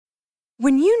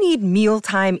When you need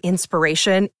mealtime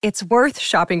inspiration, it's worth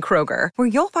shopping Kroger, where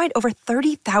you'll find over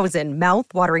 30,000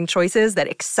 mouth-watering choices that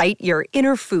excite your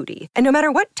inner foodie. And no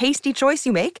matter what tasty choice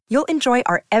you make, you'll enjoy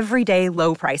our everyday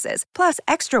low prices, plus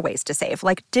extra ways to save,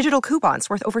 like digital coupons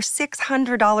worth over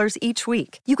 $600 each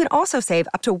week. You can also save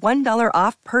up to $1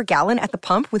 off per gallon at the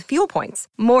pump with fuel points.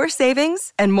 More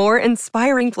savings and more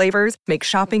inspiring flavors make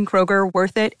shopping Kroger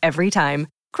worth it every time.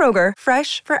 Kroger,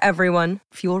 fresh for everyone.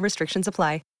 Fuel restrictions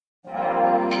apply.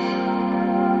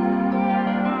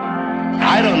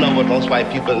 I don't know what most white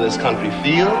people in this country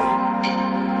feel.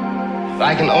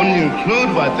 I can only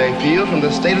include what they feel from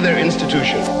the state of their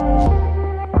institutions.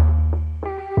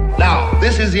 Now,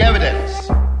 this is the evidence.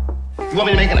 You want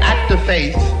me to make an act of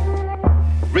faith,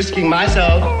 risking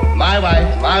myself, my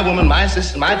wife, my woman, my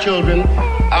sister, my children,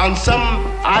 on some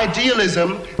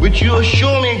idealism which you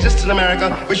assure me exists in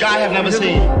America, which I have never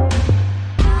seen.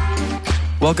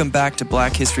 Welcome back to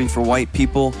Black History for White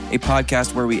People, a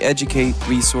podcast where we educate,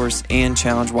 resource, and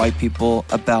challenge white people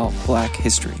about Black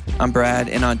history. I'm Brad,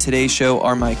 and on today's show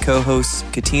are my co-hosts,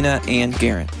 Katina and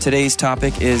Garen. Today's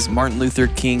topic is Martin Luther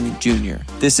King Jr.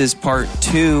 This is part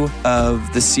 2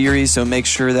 of the series, so make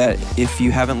sure that if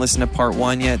you haven't listened to part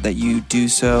 1 yet, that you do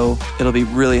so. It'll be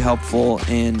really helpful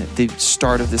in the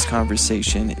start of this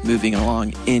conversation, moving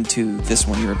along into this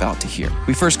one you're about to hear.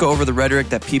 We first go over the rhetoric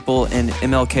that people in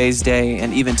MLK's day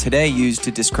and even today use to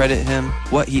discredit him,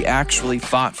 what he actually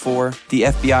fought for, the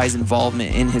FBI's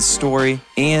involvement in his story,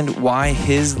 and why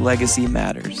his legacy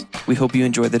matters. We hope you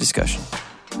enjoy the discussion.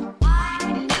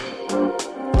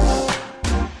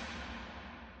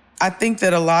 I think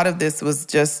that a lot of this was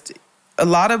just a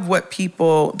lot of what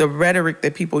people, the rhetoric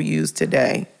that people use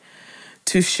today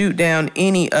to shoot down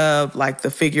any of like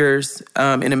the figures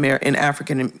in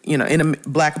African, in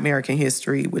Black American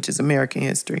history, which is American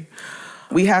history.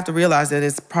 We have to realize that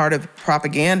it's part of the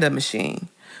propaganda machine.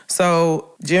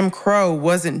 So Jim Crow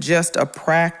wasn't just a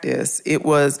practice.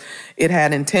 It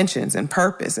had intentions and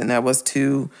purpose, and that was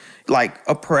to like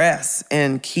oppress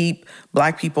and keep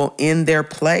Black people in their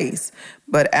place.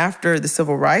 But after the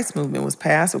Civil Rights Movement was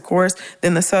passed, of course,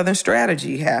 then the Southern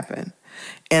Strategy happened.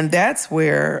 And that's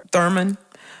where Thurman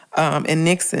and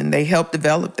Nixon, they helped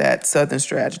develop that Southern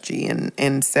Strategy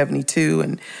in 72.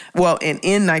 And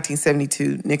in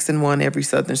 1972, Nixon won every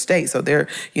Southern state. So there,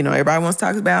 everybody wants to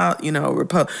talk about,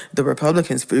 the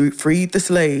Republicans freed the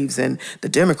slaves and the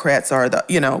Democrats are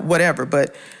the, whatever.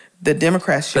 But the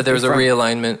Democrats... But there was a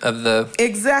realignment of the...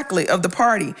 Exactly, of the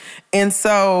party. And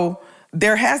so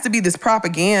there has to be this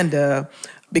propaganda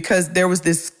because there was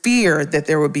this fear that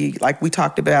there would be, like we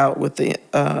talked about with the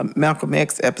Malcolm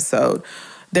X episode,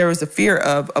 there was a fear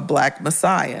of a Black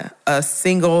Messiah, a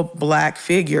single Black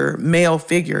figure, male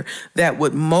figure, that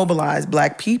would mobilize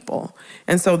Black people.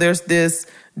 And so there's this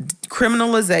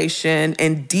criminalization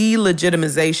and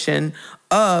delegitimization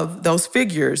of those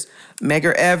figures.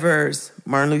 Medgar Evers,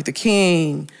 Martin Luther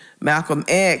King, Malcolm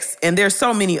X, and there's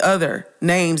so many other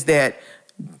names that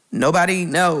nobody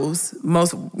knows.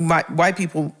 Most white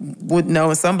people would know,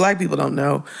 and some Black people don't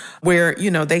know, where,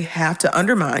 they have to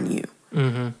undermine you.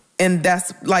 Mm-hmm. And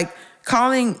that's like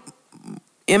calling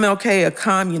MLK a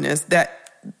communist,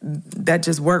 that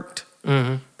just worked.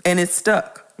 Mm-hmm. And it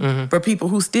stuck for people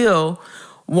who still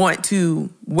want to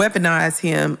weaponize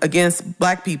him against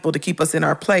Black people to keep us in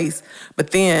our place, but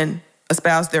then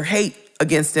espouse their hate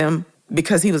against him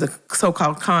because he was a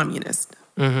so-called communist.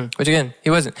 Mm-hmm. Which again, he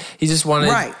wasn't. He just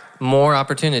wanted more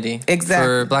opportunity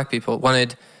for Black people.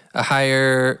 Wanted a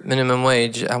higher minimum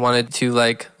wage. I wanted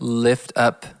to lift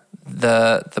up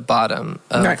the bottom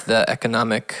of the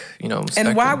economic, spectrum.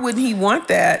 And why wouldn't he want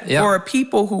that for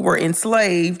people who were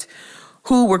enslaved,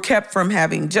 who were kept from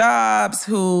having jobs,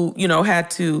 who,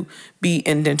 had to be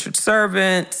indentured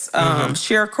servants,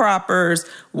 sharecroppers?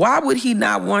 Why would he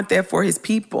not want that for his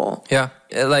people? Yeah.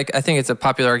 I think it's a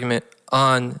popular argument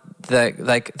on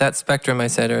that spectrum I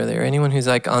said earlier. Anyone who's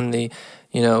on the,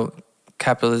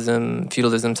 capitalism,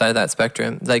 feudalism side of that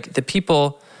spectrum, the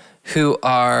people who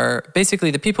are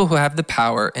basically the people who have the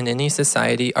power in any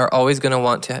society are always going to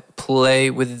want to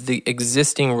play with the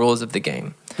existing rules of the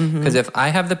game. Because if I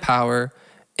have the power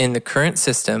in the current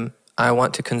system, I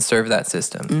want to conserve that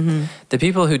system. Mm-hmm. The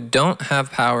people who don't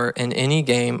have power in any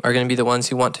game are going to be the ones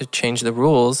who want to change the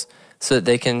rules so that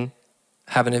they can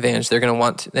have an advantage. They're going to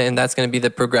want to, and that's going to be the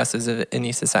progressives of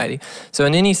any society. So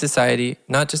in any society,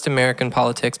 not just American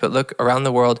politics, but look around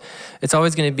the world, it's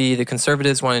always going to be the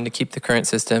conservatives wanting to keep the current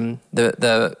system,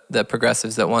 the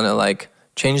progressives that want to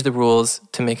change the rules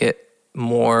to make it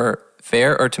more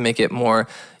fair or to make it more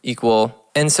equal.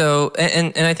 And so,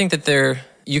 and I think that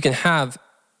you can have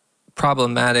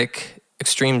problematic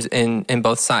extremes in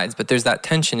both sides, but there's that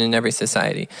tension in every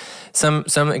society. Some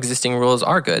existing rules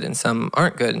are good and some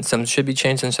aren't good, and some should be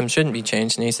changed and some shouldn't be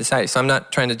changed in any society. So I'm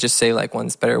not trying to just say like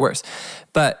one's better or worse,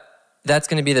 but that's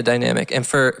going to be the dynamic. And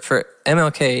for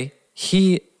MLK,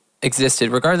 he existed,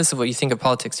 regardless of what you think of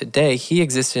politics today, he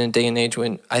existed in a day and age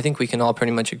when I think we can all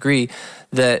pretty much agree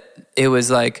that it was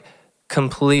like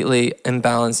completely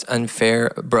imbalanced,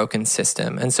 unfair, broken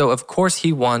system. And so of course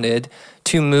he wanted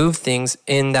to move things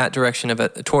in that direction of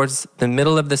it, towards the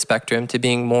middle of the spectrum, to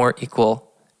being more equal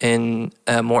and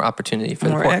more opportunity for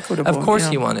more the poor. Equitable, of course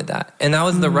he wanted that. And that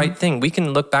was the right thing. We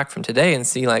can look back from today and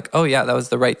see like, oh yeah, that was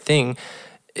the right thing,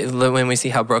 when we see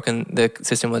how broken the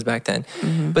system was back then.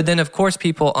 But then of course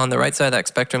people on the right side of that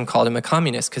spectrum called him a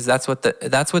communist, because that's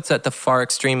what's at the far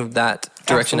extreme of that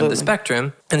direction of the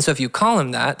spectrum. And so if you call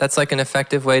him that, that's like an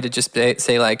effective way to just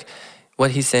say like,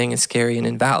 what he's saying is scary and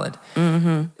invalid.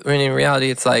 When in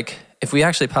reality, it's like, if we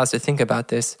actually pause to think about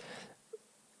this,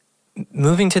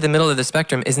 moving to the middle of the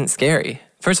spectrum isn't scary.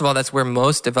 First of all, that's where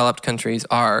most developed countries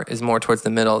are, is more towards the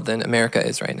middle than America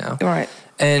is right now. Right.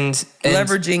 And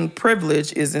leveraging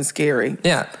privilege isn't scary.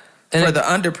 Yeah. And for the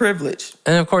underprivileged.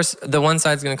 And of course, the one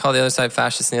side's going to call the other side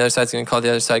fascist, and the other side's going to call the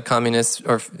other side communist,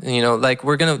 or, like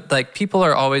we're going to, like people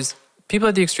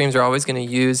at the extremes are always going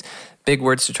to use big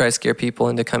words to try to scare people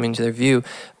into coming to their view.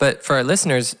 But for our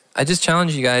listeners, I just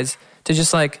challenge you guys to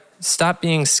just like stop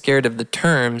being scared of the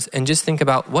terms and just think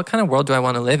about, what kind of world do I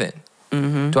want to live in?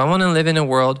 Do I want to live in a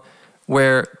world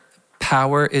where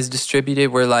power is distributed,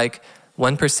 where like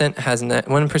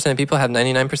 1% of people have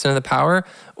 99% of the power?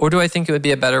 Or do I think it would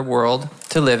be a better world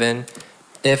to live in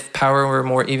if power were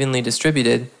more evenly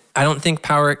distributed? I don't think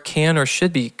power can or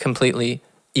should be completely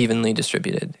evenly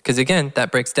distributed, because again,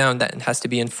 that breaks down, that it has to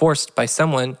be enforced by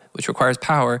someone, which requires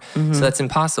power. So that's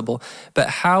impossible. But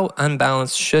how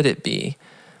unbalanced should it be?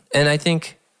 And I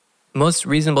think most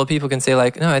reasonable people can say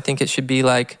like, no, I think it should be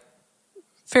like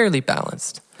fairly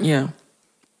balanced. Yeah.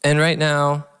 And right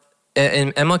now,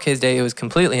 in MLK's day, it was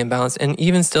completely imbalanced. And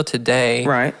even still today,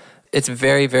 right, it's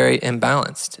very, very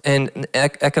imbalanced. And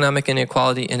economic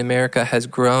inequality in America has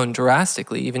grown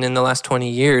drastically. Even in the last 20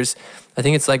 years, I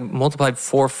think it's like multiplied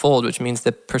fourfold, which means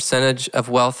the percentage of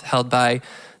wealth held by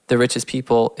the richest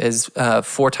people is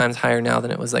 4 times higher now than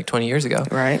it was like 20 years ago.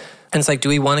 Right. And it's like, do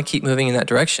we want to keep moving in that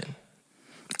direction?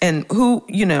 And who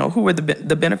were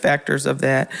the benefactors of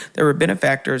that? There were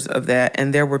benefactors of that,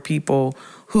 and there were people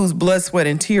whose blood, sweat,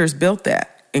 and tears built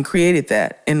that and created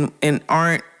that, and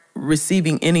aren't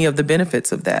receiving any of the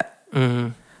benefits of that.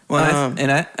 Well,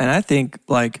 I think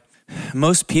like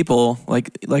most people,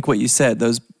 like what you said,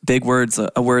 those big words,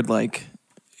 a word like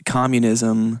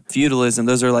communism, feudalism,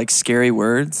 those are like scary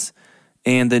words.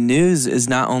 And the news is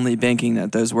not only banking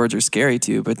that those words are scary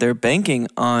to you, but they're banking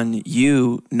on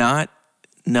you not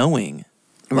knowing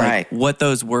what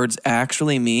those words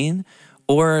actually mean,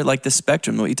 or like the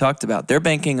spectrum, what you talked about. They're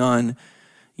banking on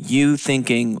you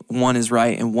thinking one is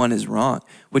right and one is wrong,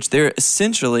 which they're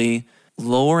essentially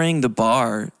lowering the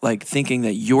bar, like thinking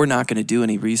that you're not going to do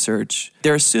any research.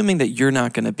 They're assuming that you're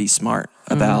not going to be smart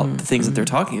about the things that they're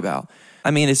talking about.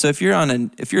 I mean, so if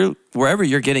you're wherever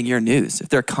you're getting your news, if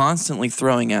they're constantly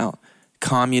throwing out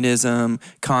communism,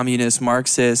 communist,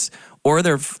 Marxist, or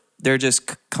they're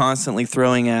just constantly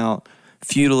throwing out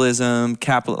feudalism,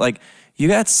 capital, like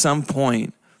you at some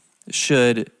point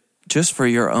should, just for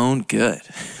your own good,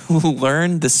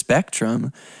 learn the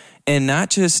spectrum and not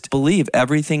just believe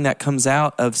everything that comes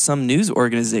out of some news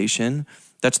organization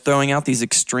that's throwing out these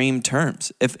extreme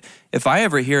terms. If I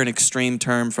ever hear an extreme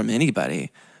term from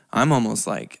anybody, I'm almost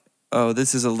like, oh,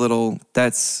 this is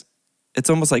it's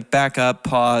almost like back up,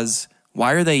 pause.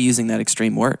 Why are they using that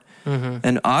extreme word?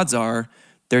 And odds are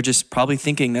they're just probably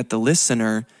thinking that the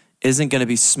listener isn't going to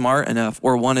be smart enough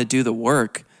or want to do the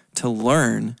work to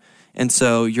learn. And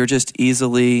so you're just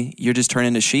turning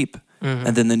into sheep.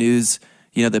 And then the news,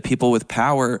 the people with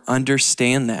power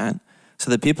understand that. So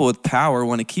the people with power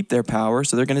want to keep their power.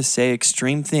 So they're going to say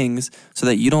extreme things so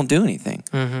that you don't do anything.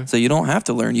 So you don't have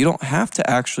to learn. You don't have to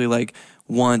actually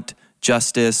want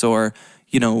justice, or,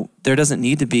 there doesn't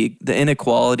need to be the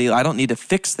inequality. I don't need to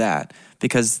fix that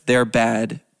because they're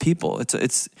bad people.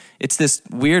 It's this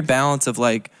weird balance of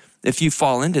if you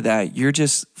fall into that, you're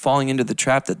just falling into the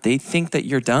trap that they think that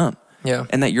you're dumb. Yeah.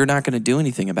 And that you're not going to do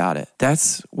anything about it.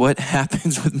 That's what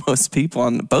happens with most people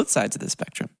on both sides of the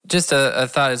spectrum. Just a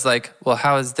thought is well,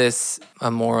 how is this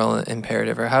a moral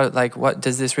imperative? Or how, what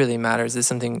does this really matter? Is this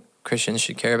something Christians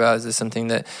should care about? Is this something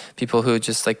that people who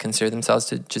just consider themselves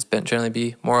to just generally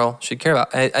be moral should care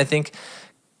about? I think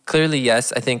clearly,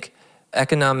 yes. I think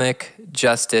economic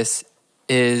justice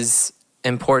is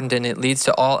important, and it leads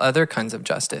to all other kinds of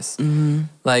justice.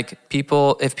 Like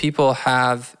if people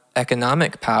have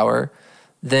economic power,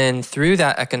 then through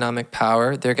that economic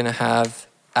power, they're going to have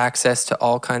access to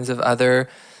all kinds of other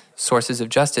sources of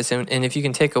justice. And if you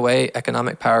can take away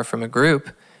economic power from a group,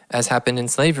 as happened in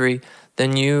slavery,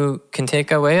 then you can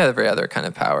take away every other kind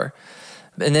of power.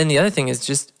 And then the other thing is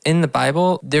just in the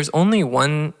Bible, there's only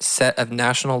one set of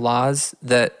national laws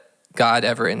that God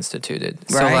ever instituted.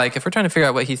 Right. So like if we're trying to figure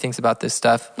out what he thinks about this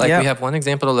stuff, like we have one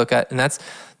example to look at, and that's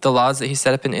the laws that he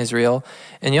set up in Israel.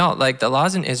 And y'all, like the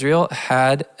laws in Israel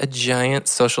had a giant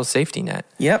social safety net.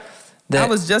 Yep. I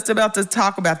was just about to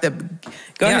talk about that.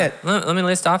 Go ahead. Let me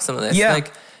list off some of this. Yeah.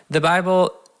 Like the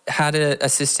Bible had a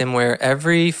system where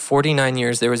every 49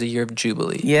 years there was a year of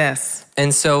Jubilee. Yes.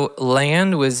 And so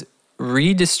land was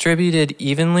redistributed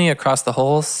evenly across the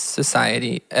whole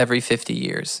society every 50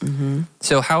 years.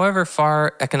 So however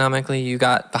far economically you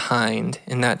got behind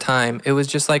in that time, it was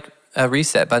just like a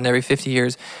reset button every 50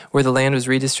 years where the land was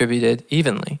redistributed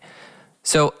evenly.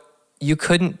 So you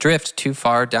couldn't drift too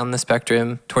far down the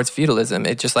spectrum towards feudalism.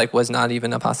 It just like was not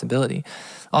even a possibility.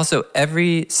 Also,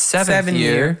 every seventh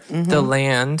year, the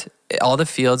land, all the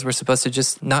fields were supposed to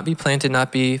just not be planted,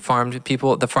 not be farmed.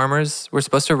 The farmers were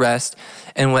supposed to rest.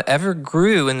 And whatever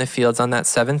grew in the fields on that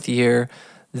seventh year,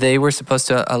 they were supposed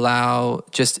to allow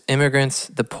just immigrants,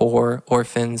 the poor,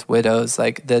 orphans, widows,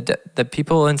 like the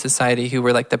people in society who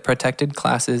were like the protected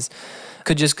classes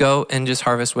could just go and just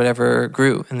harvest whatever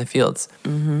grew in the fields.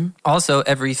 Also,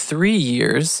 every 3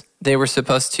 years, they were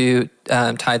supposed to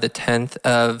tie the 10th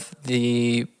of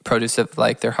the produce of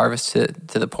like their harvest to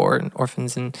the poor and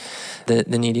orphans and the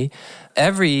needy.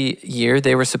 Every year,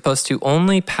 they were supposed to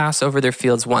only pass over their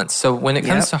fields once. So when it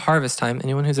comes to harvest time,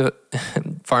 anyone who's a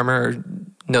farmer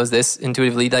knows this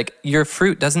intuitively, like your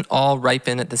fruit doesn't all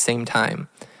ripen at the same time.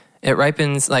 It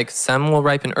ripens, like some will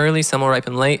ripen early, some will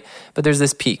ripen late, but there's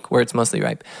this peak where it's mostly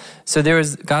ripe. So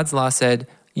God's law said,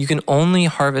 you can only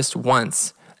harvest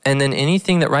once, and then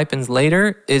anything that ripens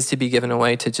later is to be given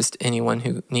away to just anyone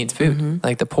who needs food,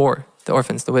 like the poor, the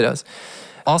orphans, the widows.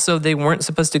 Also, they weren't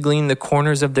supposed to glean the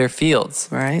corners of their fields.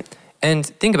 Right. And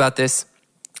think about this,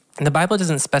 the Bible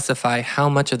doesn't specify how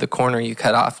much of the corner you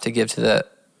cut off to give to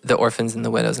the orphans and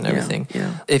the widows and everything.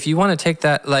 If you want to take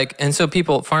that, like, and so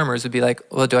farmers would be like,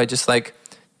 well, do I just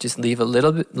leave a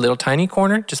little tiny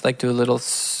corner, just like do a little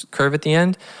curve at the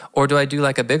end? Or do I do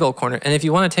like a big old corner? And if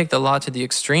you want to take the law to the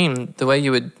extreme,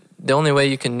 the only way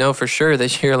you can know for sure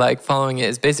that you're like following it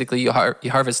is basically you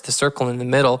harvest the circle in the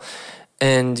middle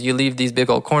and you leave these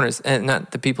big old corners. And not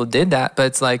that people did that, but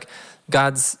it's like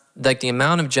God's, like the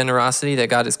amount of generosity that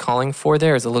God is calling for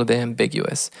there is a little bit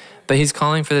ambiguous. But he's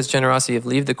calling for this generosity of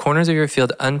leave the corners of your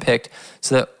field unpicked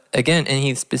so that, again, and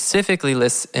he specifically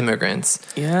lists immigrants.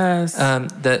 Yes.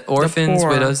 The orphans,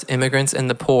 widows, immigrants, and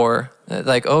the poor.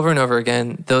 Like over and over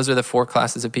again, those are the 4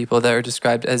 classes of people that are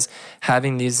described as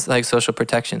having these like social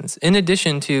protections. In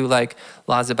addition to like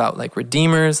laws about like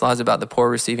redeemers, laws about the poor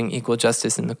receiving equal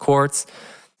justice in the courts.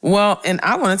 Well, and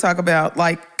I want to talk about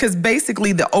because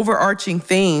basically the overarching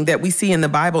thing that we see in the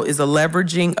Bible is a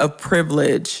leveraging of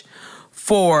privilege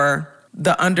for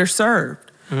the underserved.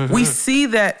 We see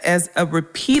that as a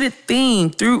repeated theme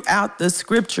throughout the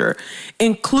scripture,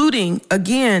 including,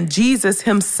 again, Jesus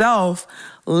himself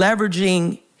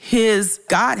leveraging his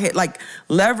Godhead, like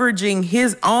leveraging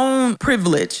his own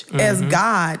privilege as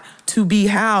God to be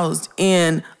housed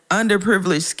in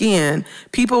underprivileged skin.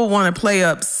 People want to play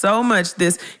up so much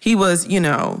this. He was,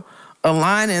 a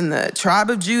lion in the tribe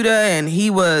of Judah, and he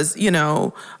was,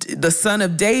 the son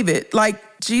of David.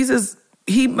 Like Jesus,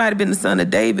 he might have been the son of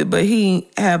David, but he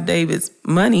have David's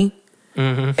money.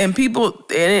 And people,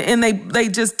 and they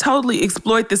just totally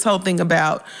exploit this whole thing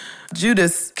about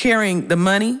Judas carrying the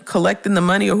money, collecting the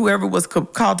money, or whoever was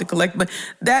called to collect. But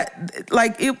that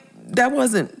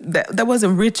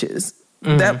wasn't riches.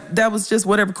 That was just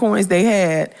whatever coins they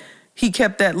had. He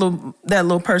kept that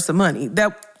little purse of money.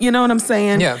 That, you know what I'm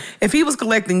saying? Yeah. If he was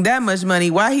collecting that much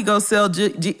money, why he go sell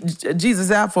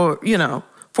Jesus out for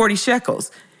 40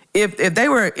 shekels? If they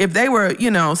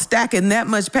were stacking that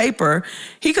much paper,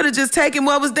 he could have just taken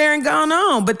what was there and gone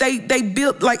on. But they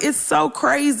built, like, it's so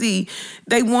crazy.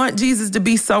 They want Jesus to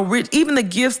be so rich. Even the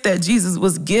gifts that Jesus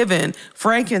was given,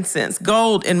 frankincense,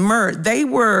 gold, and myrrh, they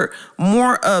were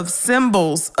more of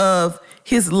symbols of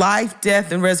his life,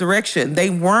 death, and resurrection. They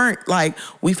weren't like,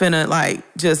 we finna like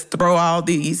just throw all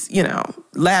these,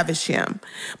 lavish him.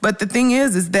 But the thing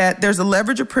is that there's a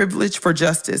leverage of privilege for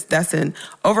justice. That's an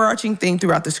overarching thing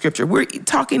throughout the scripture. We're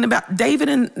talking about David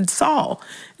and Saul.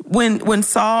 When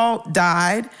Saul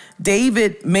died,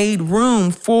 David made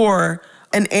room for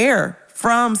an heir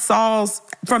from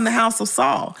the house of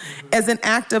Saul as an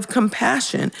act of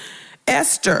compassion.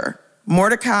 Esther,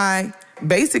 Mordecai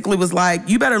basically was like,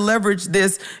 you better leverage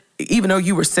this, even though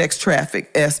you were sex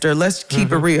trafficked, Esther, let's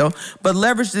keep it real, but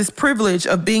leverage this privilege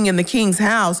of being in the king's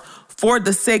house for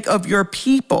the sake of your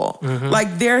people.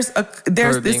 Like there's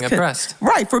for being oppressed.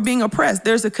 Right, for being oppressed.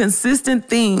 There's a consistent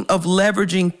theme of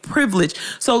leveraging privilege.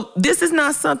 So this is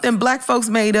not something black folks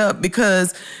made up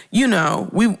because,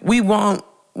 we want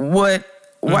what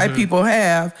white people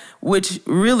have, which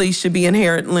really should be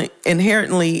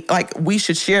inherently like we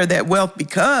should share that wealth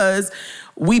because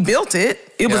we built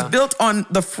it. It was built on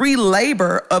the free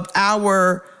labor of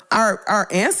our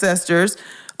ancestors.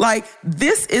 Like,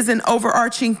 this is an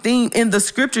overarching theme in the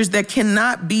scriptures that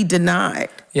cannot be denied.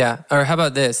 Yeah. Or how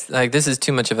about this? Like, this is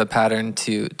too much of a pattern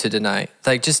to deny.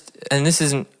 Like, and this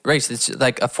isn't race. It's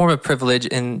like a form of privilege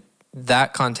in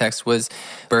that context was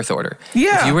birth order.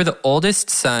 Yeah. If you were the oldest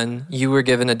son, you were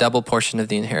given a double portion of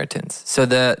the inheritance. So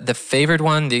the favored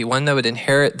one, the one that would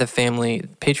inherit the family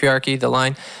patriarchy, the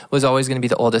line, was always going to be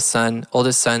the oldest son.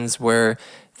 Oldest sons were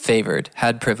favored,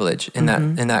 had privilege in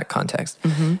that context.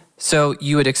 So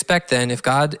you would expect then, if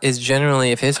God is generally,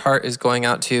 if his heart is going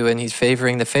out to and he's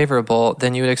favoring the favorable,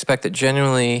 then you would expect that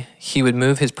generally he would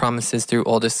move his promises through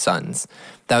oldest sons.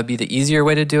 That would be the easier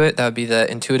way to do it. That would be the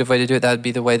intuitive way to do it. That would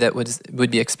be the way that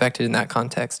would be expected in that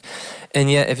context.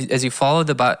 And yet, as you follow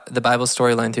the Bible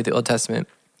storyline through the Old Testament,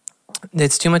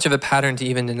 it's too much of a pattern to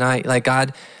even deny. Like,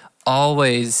 God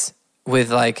always,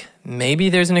 with like, maybe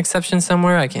there's an exception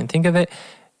somewhere, I can't think of it,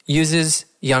 uses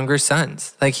younger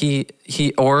sons, like he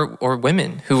or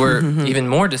women who were even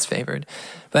more disfavored.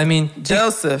 But I mean,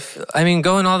 Joseph.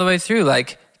 Going all the way through,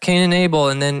 like Cain and Abel,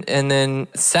 and then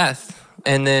Seth,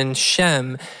 and then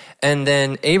Shem, and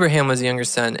then Abraham was a younger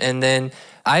son, and then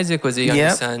Isaac was a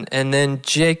younger son, and then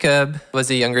Jacob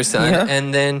was a younger son,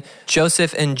 and then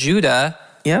Joseph and Judah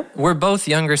were both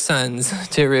younger sons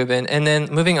to Reuben. And then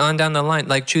moving on down the line,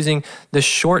 like choosing the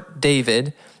short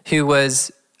David, who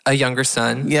was a younger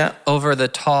son, over the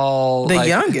tall,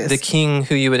 youngest, the king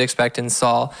who you would expect in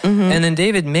Saul. And then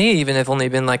David may even have only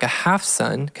been like a half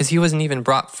son because he wasn't even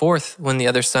brought forth when the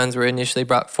other sons were initially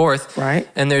brought forth. Right.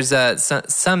 And there's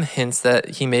some hints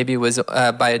that he maybe was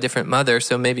by a different mother,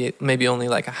 so maybe only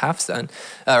like a half son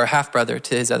or half brother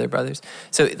to his other brothers.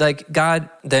 So like God,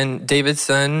 then David's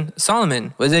son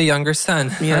Solomon was a younger son,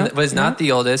 was not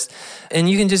the oldest. And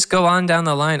you can just go on down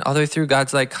the line all the way through.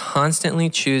 God's like constantly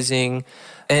choosing.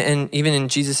 And even in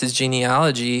Jesus'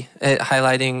 genealogy,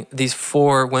 highlighting these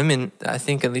 4 women, I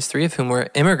think at least 3 of whom were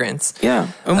immigrants. Yeah,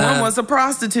 and one was a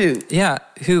prostitute. Yeah,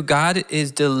 who God is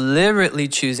deliberately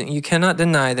choosing. You cannot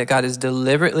deny that God is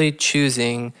deliberately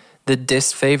choosing the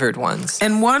disfavored ones.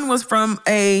 And one was from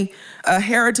a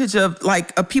heritage of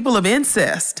like a people of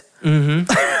incest.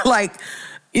 Like,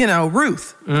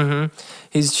 Ruth.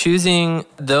 He's choosing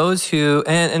those who,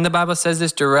 and the Bible says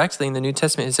this directly in the New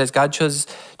Testament. It says God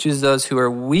chooses those who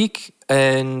are weak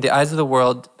in the eyes of the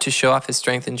world to show off his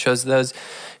strength, and chose those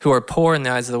who are poor in the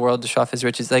eyes of the world to show off his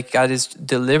riches. Like God is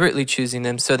deliberately choosing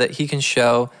them so that he can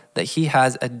show that he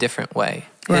has a different way.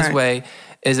 His way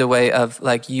is a way of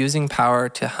like using power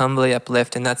to humbly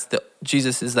uplift, and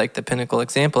Jesus is like the pinnacle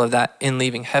example of that in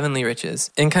leaving heavenly riches.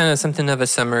 And kind of something of a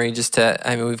summary,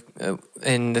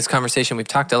 in this conversation, we've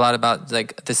talked a lot about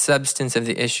like the substance of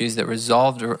the issues that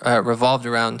revolved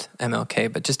around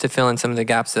MLK, but just to fill in some of the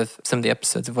gaps of some of the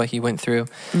episodes of what he went through,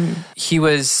 he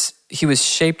was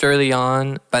shaped early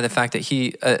on by the fact that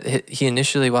he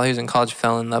initially, while he was in college,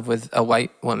 fell in love with a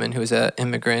white woman who was an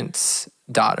immigrant's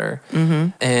daughter.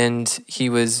 And he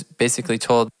was basically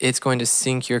told, it's going to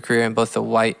sink your career in both the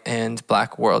white and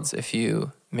black worlds if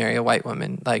you marry a white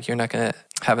woman. Like, you're not going to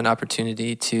have an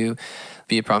opportunity to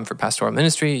be a problem for pastoral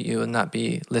ministry. You will not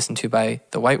be listened to by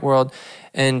the white world.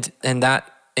 And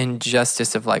that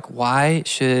injustice of like, why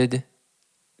should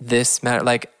this matter?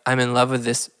 Like, I'm in love with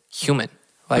this human.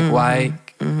 Like, why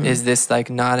is this like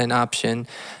not an option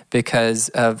because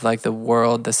of like the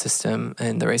world, the system,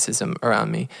 and the racism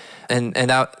around me? And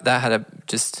that had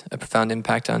just a profound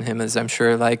impact on him, as I'm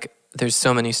sure like there's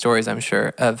so many stories, I'm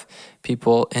sure, of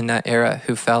people in that era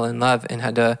who fell in love and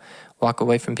had to walk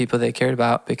away from people they cared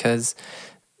about because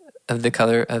of the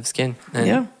color of skin.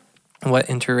 And what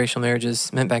interracial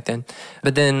marriages meant back then.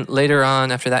 But then later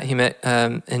on, after that, he met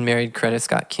and married Coretta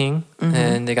Scott King,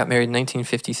 and they got married in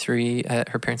 1953 at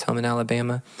her parents' home in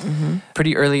Alabama.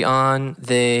 Pretty early on,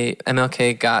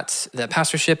 MLK got the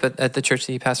pastorship at the church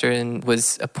that he pastored and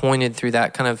was appointed through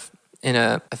that kind of in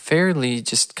a fairly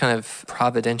just kind of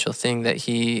providential thing that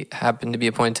he happened to be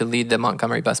appointed to lead the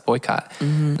Montgomery bus boycott.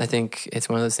 I think it's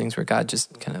one of those things where God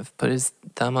just kind of put his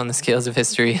thumb on the scales of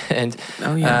history, and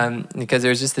because there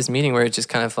was just this meeting where it just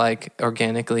kind of like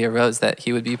organically arose that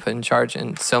he would be put in charge,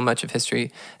 and so much of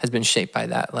history has been shaped by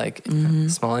that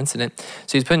small incident.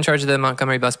 So he's put in charge of the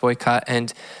Montgomery bus boycott,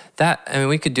 and that, I mean,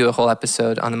 we could do a whole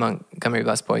episode on the Montgomery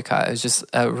bus boycott. It was just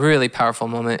a really powerful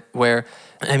moment where,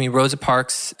 I mean, Rosa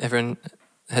Parks, everyone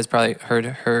has probably heard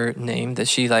her name, that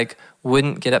she like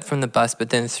wouldn't get up from the bus, but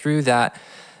then through that,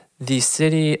 the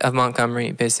city of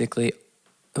Montgomery basically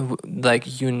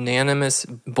like unanimous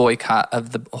boycott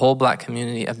of the whole Black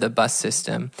community of the bus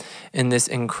system in this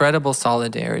incredible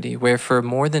solidarity where for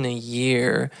more than a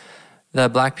year, the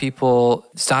Black people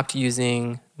stopped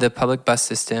using the public bus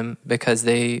system because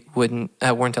they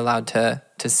weren't allowed to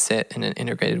sit in an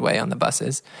integrated way on the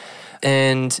buses.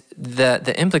 And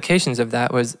the implications of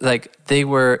that was like they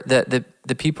were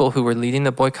the people who were leading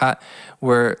the boycott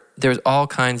there was all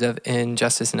kinds of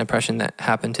injustice and oppression that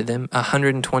happened to them.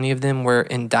 120 of them were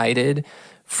indicted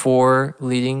for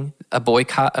leading a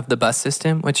boycott of the bus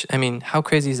system, which, I mean, how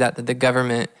crazy is that the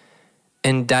government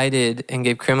indicted and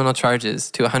gave criminal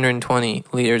charges to 120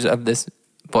 leaders of this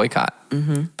boycott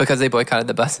because they boycotted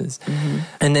the buses.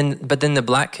 But then the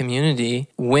Black community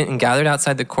went and gathered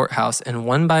outside the courthouse, and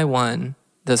one by one,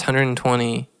 those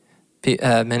 120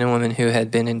 men and women who had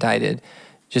been indicted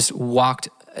just walked,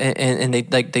 and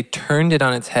they turned it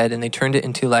on its head, and they turned it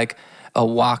into like a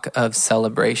walk of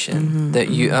celebration that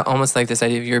you almost like this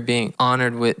idea of you're being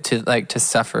honored to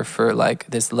suffer for like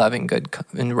this loving, good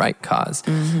and right cause.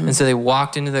 And so they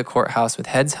walked into the courthouse with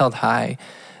heads held high,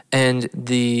 and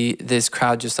this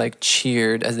crowd just like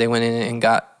cheered as they went in and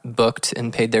got booked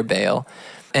and paid their bail.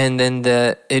 And then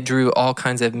it drew all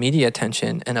kinds of media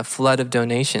attention and a flood of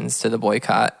donations to the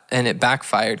boycott, and it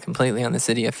backfired completely on the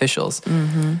city officials.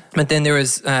 But then there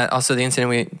was also the incident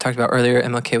we talked about earlier.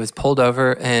 MLK was pulled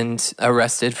over and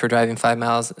arrested for driving 5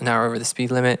 miles an hour over the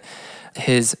speed limit.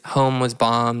 His home was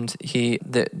bombed.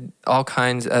 All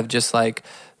kinds of just like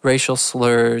racial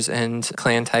slurs and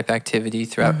Klan-type activity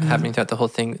happening throughout the whole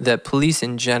thing. The police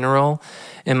in general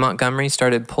in Montgomery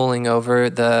started pulling over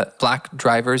the Black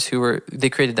drivers they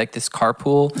created like this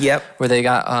carpool where they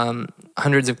got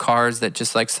hundreds of cars that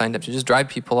just like signed up to just drive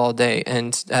people all day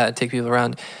and take people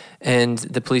around. And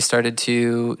the police started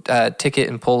to ticket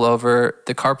and pull over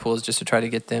the carpools just to try to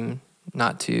get them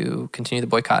not to continue the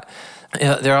boycott.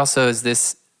 There also is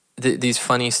these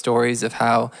funny stories of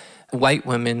how white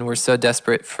women were so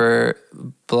desperate for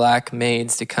Black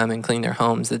maids to come and clean their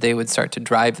homes that they would start to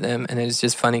drive them. And it was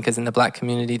just funny because in the Black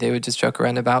community, they would just joke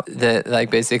around about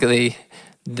basically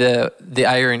the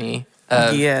irony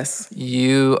of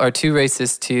you are too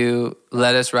racist to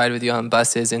let us ride with you on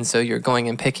buses. And so you're going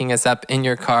and picking us up in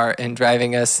your car and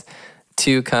driving us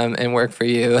to come and work for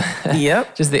you.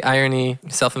 Just the irony,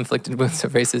 self-inflicted wounds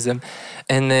of racism.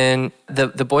 And then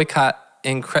the boycott,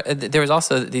 there was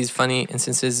also these funny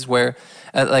instances where,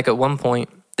 at one point,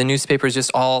 the newspapers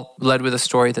just all led with a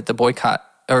story that the boycott,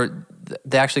 or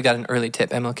they actually got an early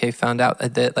tip. MLK found out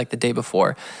the day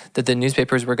before that the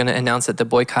newspapers were going to announce that the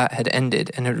boycott had ended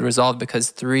and had resolved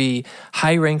because 3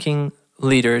 high-ranking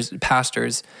leaders,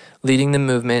 pastors, leading the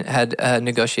movement had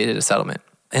negotiated a settlement.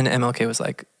 And MLK was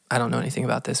like, I don't know anything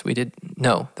about this.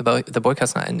 The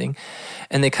boycott's not ending.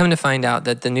 And they come to find out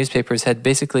that the newspapers had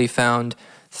basically found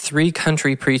 3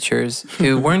 country preachers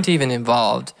who weren't even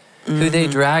involved, who they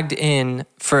dragged in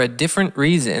for a different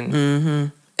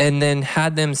reason, and then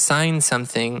had them sign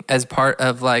something as part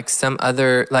of like some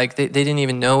other, like they didn't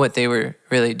even know what they were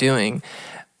really doing,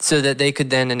 so that they could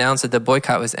then announce that the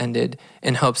boycott was ended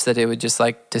in hopes that it would just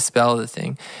like dispel the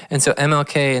thing. And so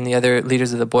MLK and the other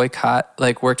leaders of the boycott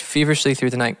like worked feverishly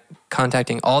through the night,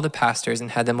 contacting all the pastors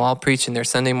and had them all preach in their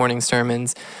Sunday morning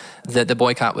sermons that the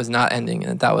boycott was not ending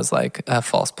and that was like a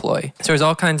false ploy. So there's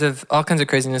all kinds of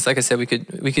craziness. Like I said, we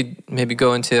could maybe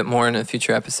go into it more in a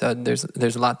future episode. There's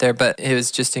a lot there, but it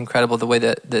was just incredible the way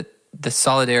that the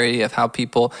solidarity of how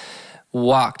people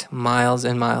walked miles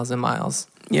and miles and miles,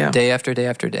 day after day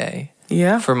after day,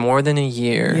 for more than a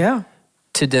year,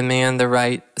 to demand the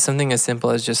right, something as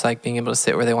simple as just like being able to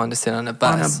sit where they wanted to sit on a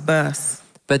bus.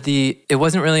 But it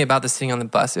wasn't really about the sitting on the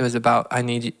bus. It was about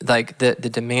the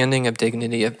demanding of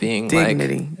dignity of being like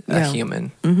a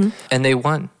human. And they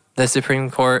won. The Supreme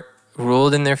Court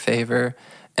ruled in their favor,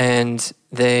 and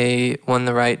they won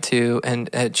the right to and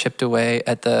chipped away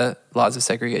at the laws of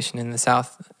segregation in the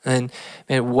South. And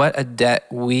man, what a debt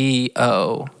we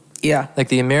owe. Like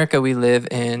the America we live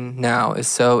in now is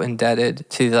so indebted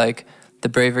to like the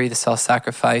bravery, the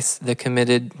self-sacrifice, the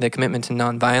commitment to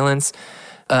nonviolence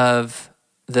of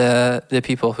the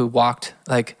people who walked,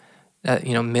 like,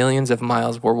 millions of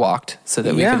miles were walked so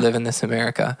that we could live in this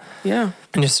America. Yeah.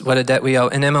 And just what a debt we owe.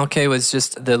 And MLK was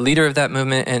just the leader of that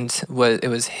movement, and it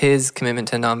was his commitment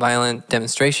to nonviolent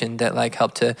demonstration that like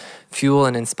helped to fuel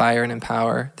and inspire and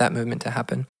empower that movement to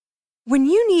happen. When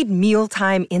you need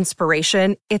mealtime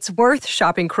inspiration, it's worth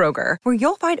shopping Kroger, where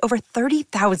you'll find over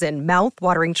 30,000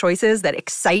 mouth-watering choices that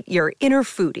excite your inner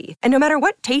foodie. And no matter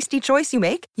what tasty choice you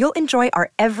make, you'll enjoy our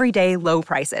everyday low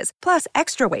prices, plus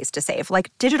extra ways to save,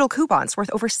 like digital coupons worth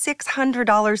over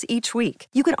 $600 each week.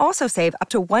 You can also save up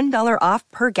to $1 off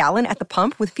per gallon at the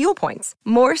pump with fuel points.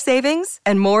 More savings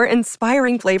and more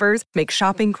inspiring flavors make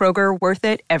shopping Kroger worth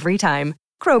it every time.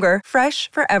 Kroger, fresh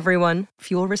for everyone.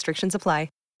 Fuel restrictions apply.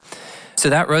 So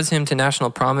that rose him to national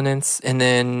prominence. And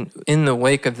then in the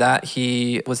wake of that,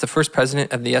 he was the first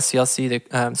president of the SCLC,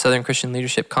 the Southern Christian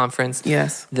Leadership Conference.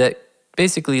 Yes. That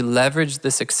basically leveraged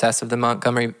the success of the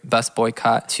Montgomery bus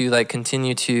boycott to like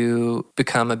continue to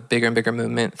become a bigger and bigger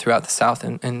movement throughout the South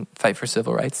and fight for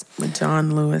civil rights. With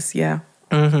John Lewis, yeah.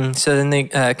 Mm-hmm. So then they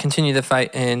continue the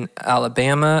fight in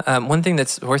Alabama. One thing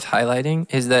that's worth highlighting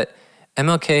is that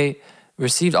MLK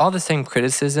received all the same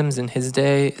criticisms in his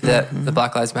day that the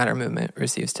Black Lives Matter movement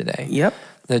receives today. Yep.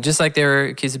 Just like they were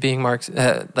accused of being like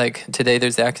today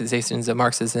there's the accusations of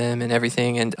Marxism and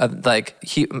everything, and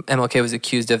MLK was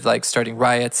accused of like starting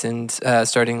riots and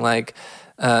starting like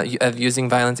of using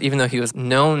violence, even though he was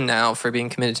known now for being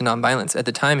committed to nonviolence. At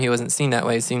the time, he wasn't seen that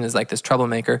way. He was seen as like this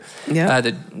troublemaker. Yeah.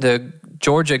 The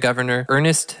Georgia governor,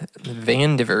 Ernest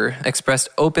Vandiver, expressed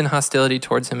open hostility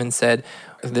towards him and said,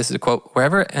 this is a quote,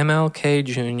 wherever ML King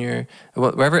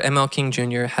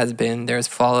Jr. has been, there has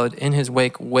followed in his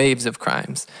wake waves of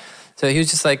crimes. So he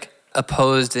was just like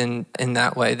opposed in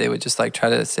that way. They would just like try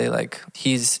to say like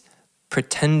he's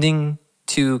pretending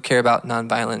to care about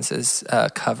nonviolence as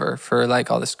cover for like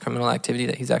all this criminal activity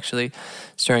that he's actually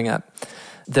stirring up.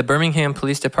 The Birmingham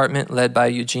Police Department, led by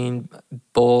Eugene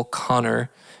Bull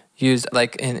Connor, used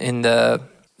like in the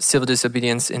civil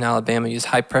disobedience in Alabama, used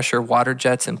high-pressure water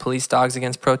jets and police dogs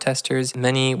against protesters.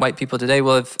 Many white people today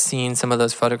will have seen some of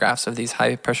those photographs of these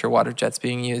high-pressure water jets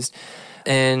being used.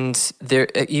 And they're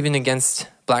even against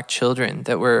Black children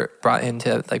that were brought in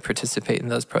to like participate in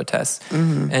those protests.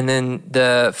 Mm-hmm. And then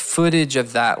the footage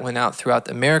of that went out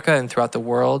throughout America and throughout the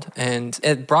world. And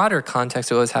a broader context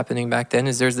of what was happening back then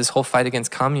is there's this whole fight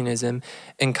against communism,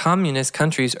 and communist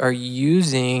countries are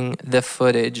using the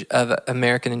footage of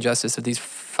American injustice, of these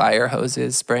fire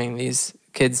hoses spraying these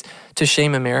kids, to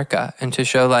shame America and to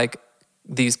show like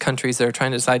these countries that are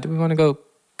trying to decide, do we want to go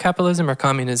capitalism or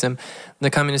communism? The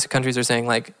communist countries are saying,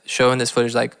 like, showing this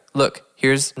footage, like, look,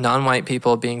 here's non-white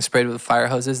people being sprayed with fire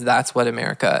hoses. That's what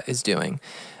America is doing.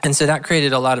 And so that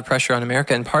created a lot of pressure on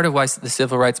America. And part of why the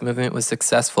civil rights movement was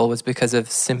successful was because of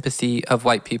sympathy of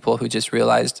white people who just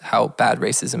realized how bad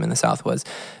racism in the South was.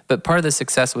 But part of the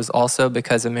success was also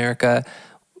because America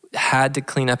had to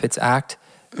clean up its act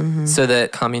so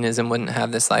that communism wouldn't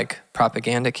have this, like,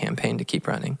 propaganda campaign to keep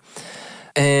running.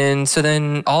 And so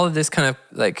then all of this kind of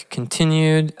like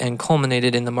continued and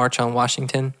culminated in the March on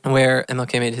Washington, where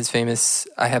MLK made his famous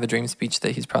I Have a Dream speech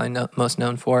that he's probably most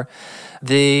known for.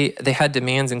 They had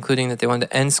demands, including that they wanted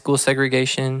to end school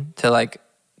segregation, to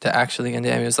actually end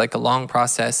it. I mean, it was like a long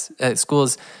process.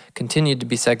 Schools continued to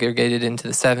be segregated into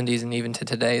the 70s, and even to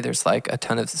today, there's like a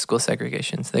ton of school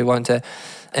segregation. So they wanted to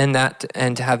end that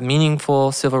and to have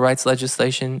meaningful civil rights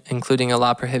legislation, including a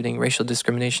law prohibiting racial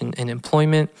discrimination in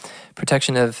employment,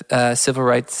 protection of civil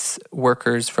rights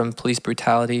workers from police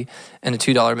brutality, and a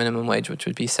 $2 minimum wage, which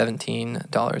would be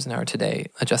 $17 an hour today,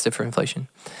 adjusted for inflation.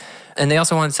 And they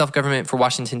also wanted self-government for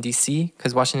Washington, D.C.,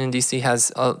 because Washington, D.C. has,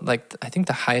 I think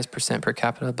the highest percent per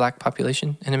capita Black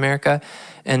population in America.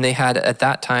 And they had, at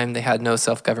that time, they had no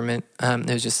self-government. It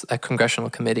was just a congressional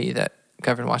committee that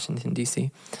governed Washington,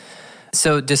 D.C.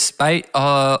 So despite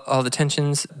all the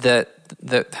tensions that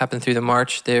happened through the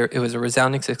march, it was a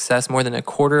resounding success. More than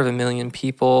 250,000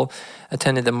 people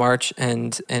attended the march,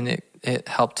 and it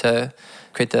helped to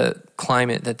create the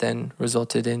climate that then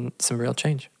resulted in some real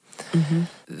change.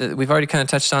 Mm-hmm. We've already kind of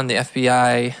touched on the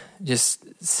FBI just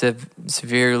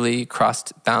severely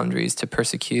crossed boundaries to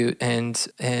persecute and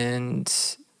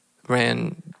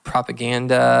ran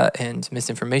propaganda and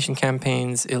misinformation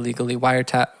campaigns, illegally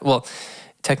wiretap. Well,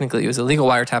 technically it was illegal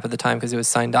wiretap at the time because it was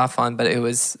signed off on, but it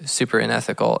was super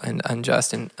unethical and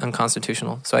unjust and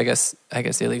unconstitutional. So I guess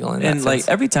illegal in that sense. And like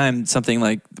every time something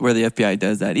like where the FBI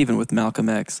does that, even with Malcolm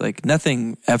X, like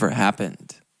nothing ever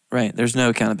happened. Right. There's no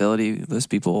accountability. Those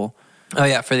people for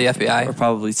the FBI are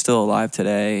probably still alive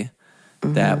today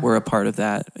that were a part of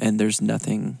that, and there's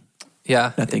nothing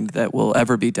that will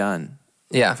ever be done.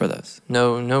 for those.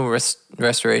 No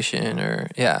restoration or,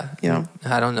 Yeah.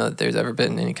 I don't know that there's ever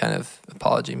been any kind of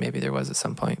apology. Maybe there was at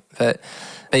some point. But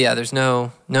yeah, there's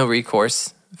no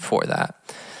recourse for that.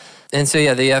 And so,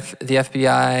 yeah, the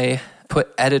FBI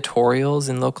put editorials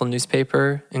in local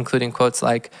newspaper, including quotes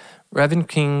like, Reverend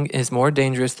King is more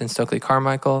dangerous than Stokely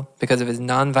Carmichael because of his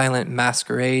nonviolent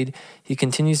masquerade. He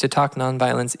continues to talk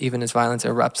nonviolence even as violence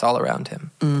erupts all around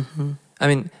him. Mm-hmm. I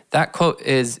mean, that quote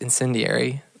is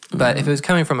incendiary, but if it was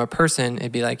coming from a person,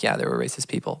 it'd be like, yeah, there were racist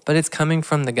people. But it's coming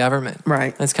from the government.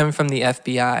 Right. It's coming from the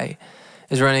FBI.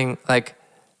 Is running like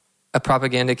a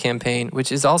propaganda campaign,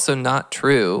 which is also not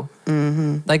true.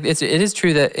 Mm-hmm. Like it is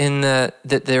true that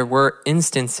that there were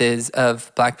instances of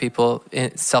Black people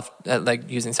in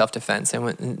using self-defense,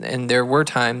 and there were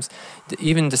times,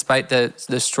 even despite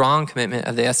the strong commitment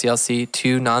of the SCLC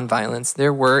to nonviolence,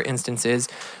 there were instances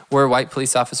where white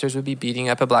police officers would be beating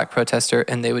up a Black protester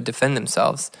and they would defend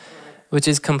themselves, which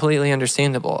is completely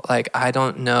understandable. Like, I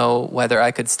don't know whether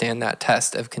I could stand that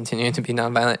test of continuing to be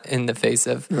nonviolent in the face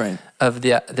of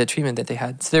the treatment that they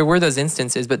had. So there were those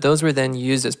instances, but those were then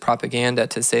used as propaganda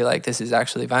to say, like, this is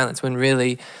actually violence, when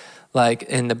really, like,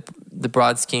 in the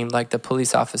broad scheme, like, the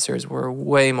police officers were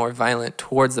way more violent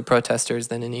towards the protesters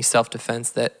than any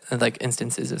self-defense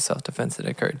instances of self-defense that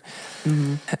occurred.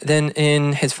 Mm-hmm. Then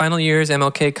in his final years,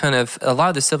 MLK a lot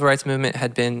of the civil rights movement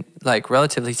had been, like,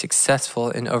 relatively successful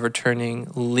in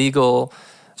overturning legalized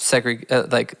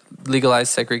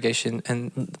segregation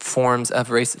and forms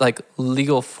of race, like,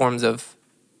 legal forms of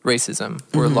racism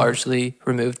were largely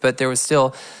removed, but there was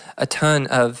still a ton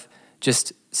of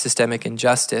just systemic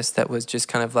injustice that was just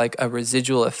kind of like a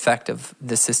residual effect of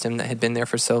the system that had been there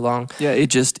for so long. Yeah, it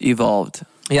just evolved.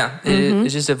 Yeah, it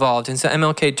just evolved. And so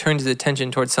MLK turned his attention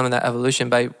towards some of that evolution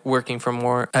by working for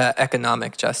more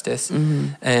economic justice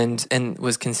and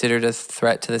was considered a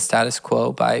threat to the status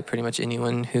quo by pretty much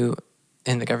anyone who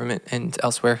in the government and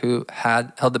elsewhere who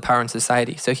had held the power in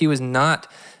society. So he was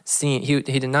not seen, he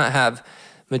did not have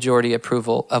majority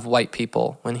approval of white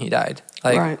people when he died.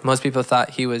 Most people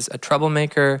thought he was a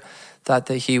troublemaker, thought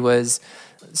that he was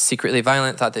secretly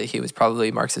violent, thought that he was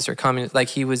probably Marxist or communist. Like,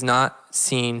 he was not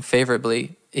seen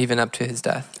favorably even up to his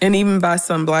death. And even by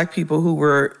some Black people who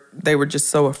were just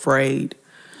so afraid.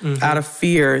 Mm-hmm. Out of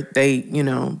fear,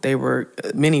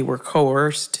 many were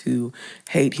coerced to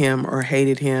hate him or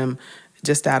hated him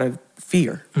just out of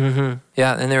fear. Mm-hmm.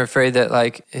 Yeah, and they're afraid that,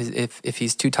 like, if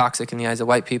he's too toxic in the eyes of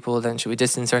white people, then should we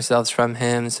distance ourselves from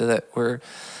him so that we're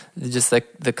just like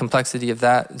the complexity of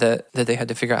that they had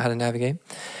to figure out how to navigate.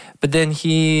 But then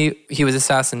he was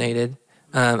assassinated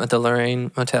at the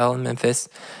Lorraine Motel in Memphis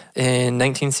in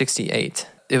 1968.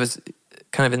 It was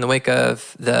kind of in the wake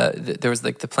of there was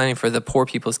like the planning for the Poor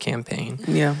People's Campaign.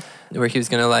 Yeah. Where he was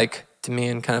going to like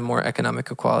demand kind of more economic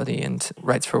equality and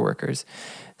rights for workers.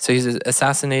 So he was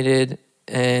assassinated,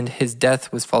 and his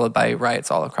death was followed by riots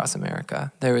all across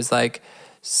America. There was like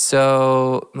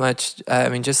so much,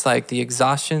 just like the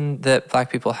exhaustion that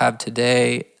Black people have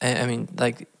today. I mean,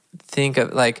 like, think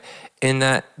of, like, in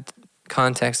that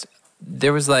context,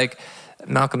 there was like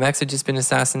Malcolm X had just been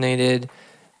assassinated,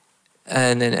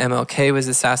 and then MLK was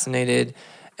assassinated,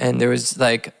 and there was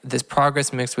like this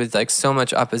progress mixed with like so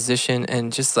much opposition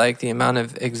and just like the amount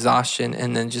of exhaustion,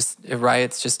 and then just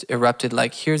riots just erupted.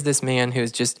 Like, here's this man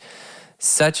who's just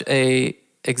such a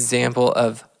example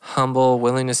of humble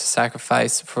willingness to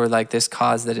sacrifice for like this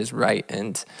cause that is right,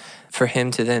 and for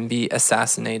him to then be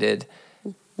assassinated.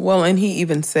 Well, and he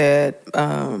even said,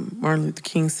 Martin Luther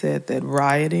King said that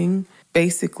rioting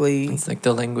basically it's like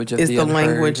the language of is the the unheard.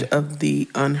 Language of the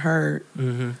unheard.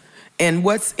 Mm-hmm. And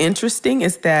what's interesting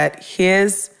is that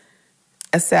his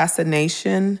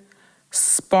assassination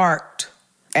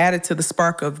added to the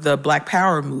spark of the Black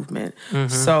Power movement. Mm-hmm.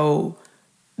 So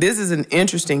this is an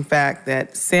interesting fact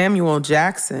that Samuel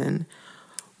Jackson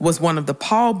was one of the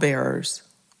pallbearers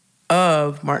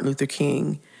of Martin Luther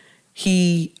King.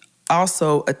 He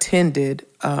also attended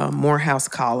Morehouse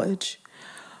College,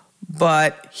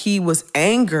 but he was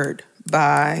angered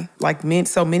by, like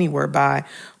so many were, by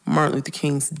Martin Luther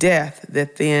King's death,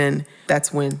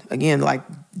 that's when, again, like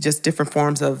just different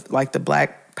forms of like the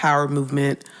Black Power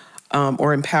movement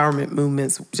or empowerment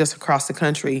movements just across the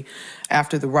country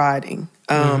after the rioting.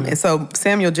 And so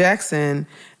Samuel Jackson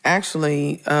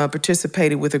actually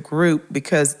participated with a group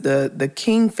because the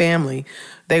King family,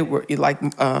 they were like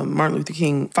Martin Luther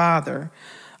King father.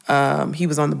 He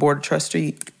was on the board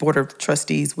of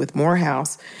trustees with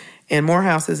Morehouse. And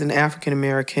Morehouse is an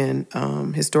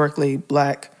African-American, historically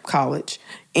Black college.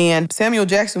 And Samuel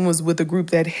Jackson was with a group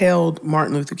that held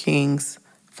Martin Luther King's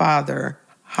father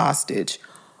hostage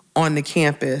on the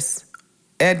campus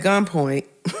at gunpoint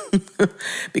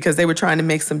because they were trying to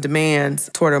make some demands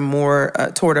toward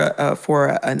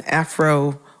for an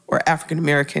Afro or African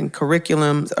American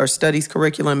curriculum or studies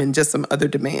curriculum and just some other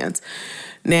demands.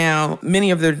 Now,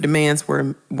 many of their demands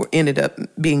were ended up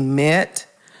being met.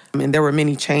 And there were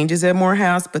many changes at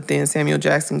Morehouse, but then Samuel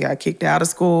Jackson got kicked out of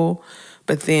school.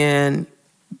 But then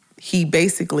he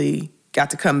basically got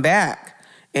to come back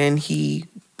and he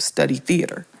studied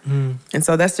theater. And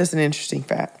so that's just an interesting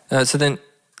fact. So then,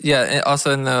 yeah,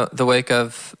 also in the wake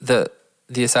of the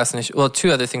assassination, well,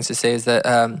 two other things to say is that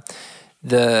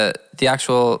the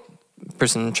actual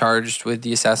person charged with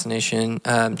the assassination,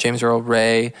 James Earl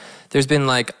Ray, there's been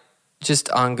like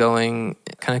just ongoing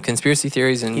kind of conspiracy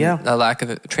theories and a lack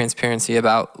of transparency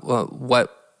about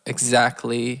what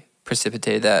exactly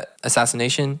precipitated that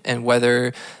assassination and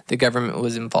whether the government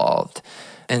was involved.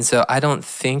 And so I don't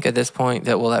think at this point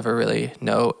that we'll ever really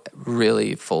know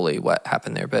really fully what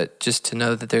happened there, but just to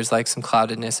know that there's like some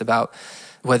cloudedness about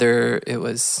whether it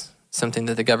was something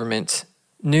that the government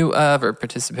knew of or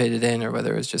participated in, or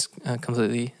whether it was just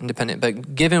completely independent.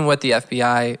 But given what the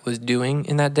FBI was doing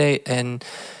in that day and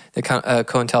the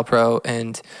COINTELPRO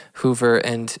and Hoover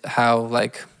and how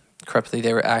like corruptly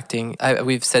they were acting,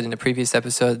 we've said in a previous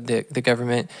episode that the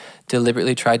government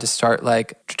deliberately tried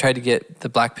to get the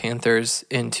Black Panthers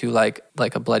into like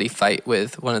a bloody fight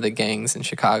with one of the gangs in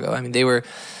Chicago. I mean, they were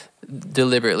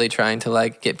deliberately trying to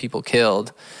like get people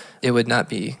killed. It would not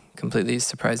be completely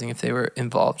surprising if they were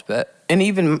involved, and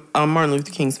even Martin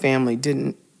Luther King's family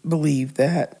didn't believe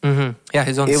that. Mm-hmm. Yeah,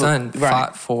 his own son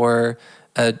fought for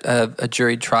a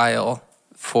jury trial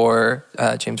for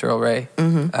James Earl Ray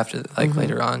after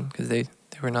later on, because they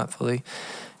were not fully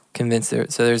convinced there.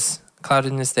 So there's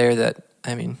cloudedness there that,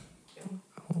 I mean,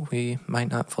 we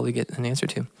might not fully get an answer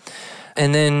to.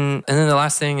 And then the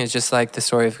last thing is just like the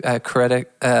story of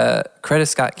Coretta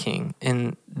Scott King,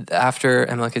 after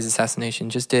MLK's assassination,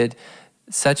 just did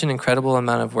such an incredible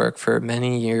amount of work for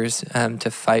many years to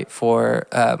fight for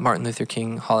Martin Luther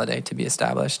King holiday to be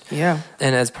established. Yeah.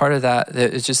 And as part of that,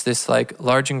 it's just this like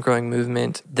large and growing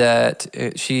movement that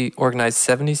she organized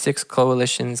 76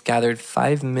 coalitions, gathered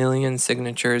 5 million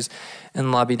signatures,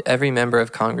 and lobbied every member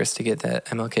of Congress to get the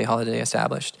MLK holiday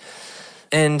established.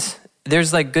 And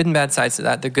there's like good and bad sides to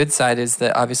that. The good side is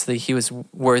that obviously he was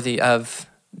worthy of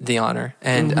the honor.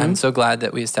 And I'm so glad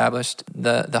that we established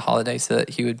the holiday so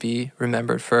that he would be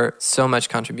remembered for so much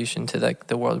contribution to like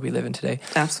the world we live in today.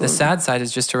 Absolutely. The sad side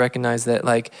is just to recognize that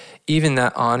like even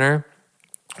that honor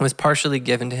was partially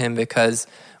given to him because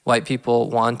white people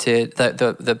wanted,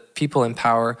 the people in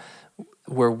power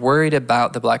were worried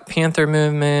about the Black Panther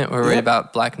movement, were worried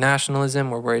about Black nationalism,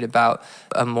 were worried about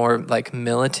a more like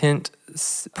militant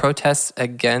protests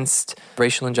against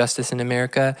racial injustice in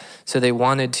America. So they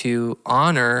wanted to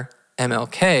honor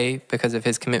MLK because of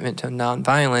his commitment to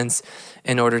nonviolence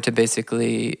in order to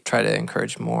basically try to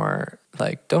encourage more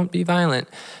like, don't be violent.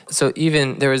 So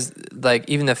even there was like,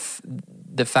 even the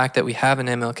fact that we have an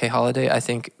MLK holiday, I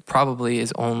think probably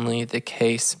is only the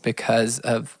case because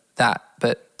of that.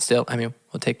 But still, I mean,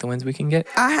 we'll take the wins we can get.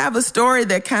 I have a story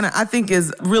that kind of, I think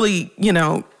is really,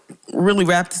 really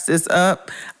wraps this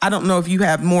up. I don't know if you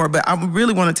have more, but I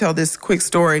really want to tell this quick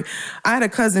story. I had a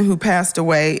cousin who passed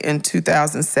away in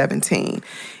 2017.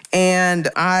 And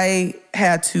I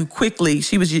had to quickly,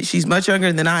 she's much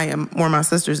younger than I am, more my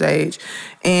sister's age.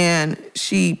 And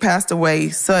she passed away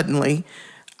suddenly.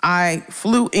 I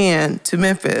flew in to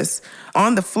Memphis.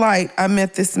 On the flight, I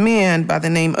met this man by the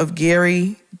name of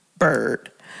Gary Bird.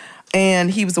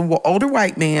 And he was an older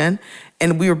white man,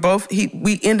 and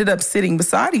we ended up sitting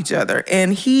beside each other.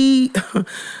 And he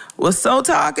was so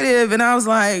talkative, and I was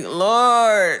like,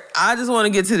 Lord, I just want to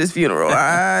get to this funeral.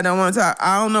 I don't want to talk.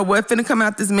 I don't know what's finna come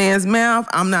out this man's mouth.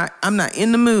 I'm not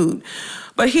in the mood.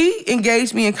 But he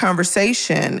engaged me in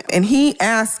conversation, and he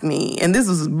asked me, and this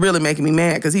was really making me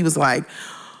mad, because he was like,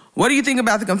 what do you think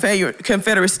about the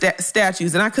Confederate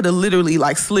statues? And I could have literally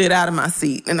like slid out of my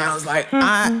seat. And I was like,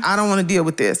 I don't want to deal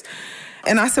with this.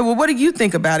 And I said, well, what do you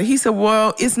think about it? He said,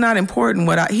 well, it's not important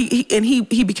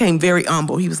he became very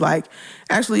humble. He was like,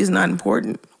 actually, it's not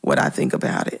important what I think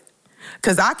about it.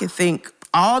 Because I could think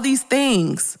all these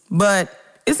things, but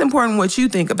it's important what you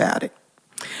think about it.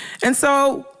 And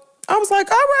so I was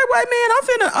like, all right, white man,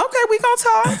 okay, we gonna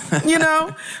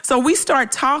talk, So we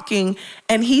start talking,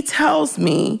 and he tells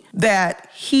me that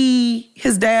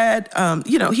his dad,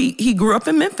 he grew up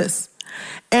in Memphis.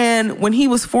 And when he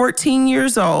was 14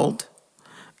 years old,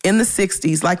 in the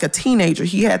 60s, like a teenager,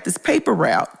 he had this paper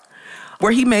route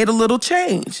where he made a little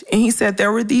change. And he said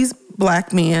there were these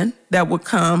Black men that would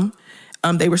come,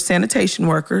 they were sanitation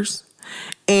workers,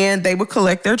 and they would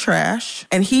collect their trash.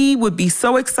 And he would be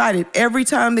so excited every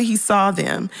time that he saw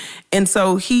them. And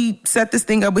so he set this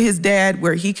thing up with his dad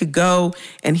where he could go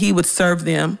and he would serve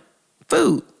them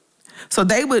food. So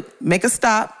they would make a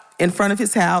stop in front of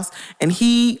his house and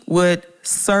he would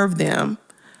serve them,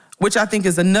 which I think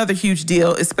is another huge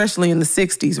deal, especially in the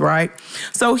 60s, right?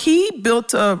 So he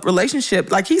built a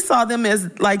relationship. Like, he saw them as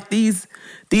like these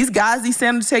guys, these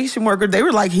sanitation workers, they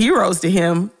were like heroes to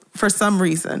him for some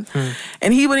reason.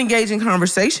 And he would engage in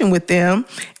conversation with them.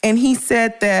 And he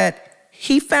said that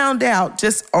he found out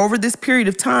just over this period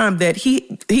of time that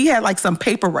he had like some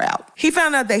paper route. He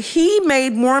found out that he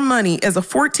made more money as a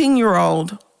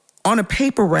 14-year-old on a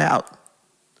paper route,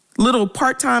 little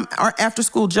part-time or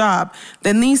after-school job,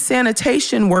 than these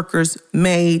sanitation workers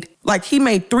made. Like, he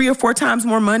made 3 or 4 times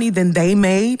more money than they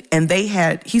made, and they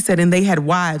had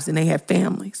wives and they had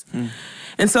families.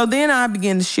 And so then I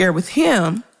began to share with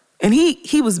him, and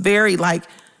he was very like,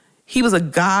 he was a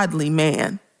godly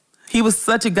man. He was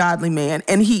such a godly man.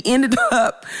 And he ended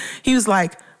up, he was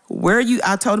like, where are you?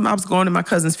 I told him I was going to my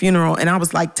cousin's funeral, and I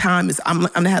was like, I'm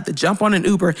gonna have to jump on an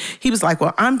Uber. He was like,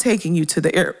 well, I'm taking you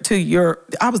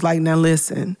I was like, now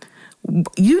listen,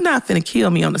 you're not finna kill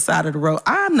me on the side of the road.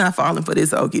 I'm not falling for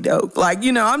this okie doke. Like,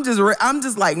 you know, I'm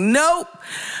just like, nope.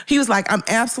 He was like, I'm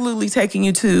absolutely taking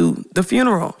you to the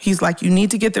funeral. He's like, you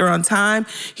need to get there on time.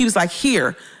 He was like,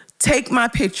 here, take my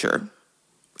picture.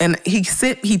 And he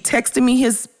texted me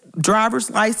his driver's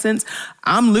license.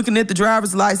 I'm looking at the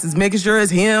driver's license, making sure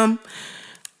it's him.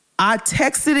 I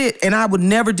texted it, and I would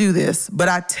never do this, but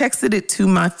I texted it to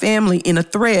my family in a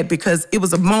thread because it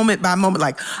was a moment by moment,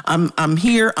 like, I'm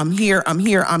here, I'm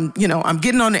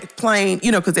getting on that plane,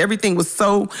 because everything was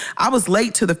I was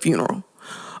late to the funeral,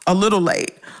 a little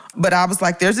late. But I was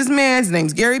like, there's this man, his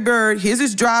name's Gary Bird, here's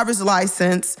his driver's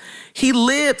license.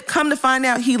 Come to find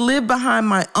out, he lived behind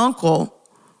my uncle,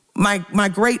 my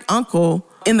great uncle,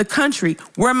 in the country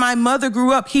where my mother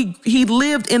grew up. He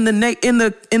lived in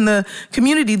the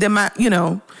community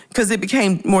that because it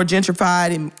became more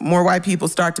gentrified and more white people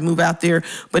start to move out there,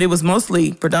 but it was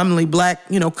predominantly black,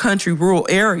 country, rural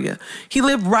area. He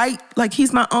lived like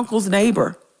he's my uncle's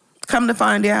neighbor, come to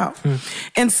find out.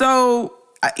 And so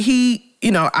I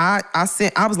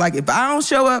was like, if I don't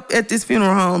show up at this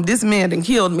funeral home, this man done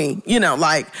killed me,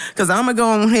 because I'm gonna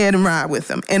go ahead and ride with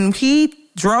him. And he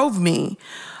drove me.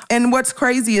 And what's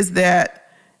crazy is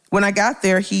that when I got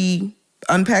there, he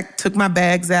unpacked, took my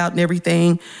bags out and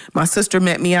everything. My sister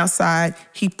met me outside.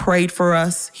 He prayed for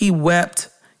us. He wept.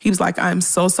 He was like, I'm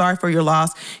so sorry for your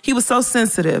loss. He was so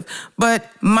sensitive. But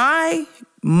my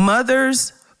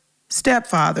mother's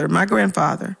stepfather, my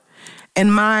grandfather,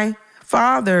 and my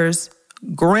father's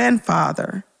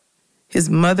grandfather, his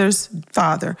mother's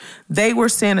father, they were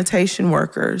sanitation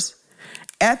workers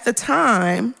at the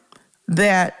time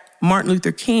that Martin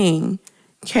Luther King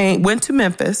went to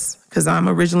Memphis, because I'm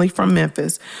originally from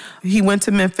Memphis. He went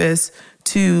to Memphis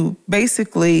to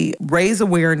basically raise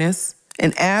awareness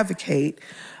and advocate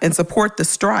and support the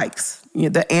strikes,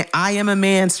 the I Am a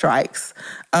Man strikes,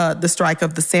 the strike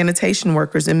of the sanitation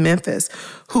workers in Memphis,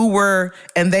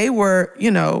 they were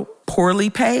poorly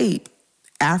paid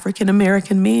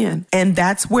African-American men. And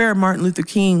that's where Martin Luther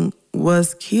King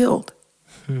was killed.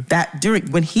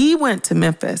 When he went to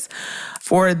Memphis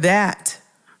for that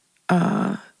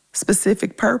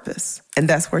specific purpose. And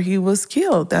that's where he was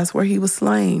killed. That's where he was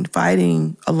slain,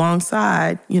 fighting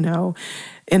alongside, if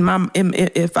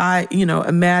I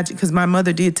imagine, because my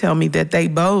mother did tell me that they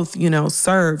both,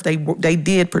 served, they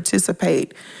did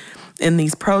participate in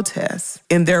these protests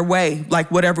in their way, like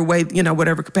whatever way,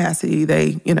 whatever capacity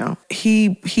they,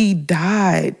 he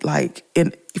died like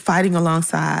in fighting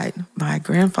alongside my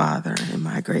grandfather and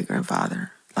my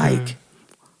great-grandfather,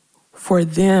 for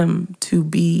them to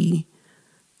be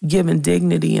given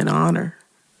dignity and honor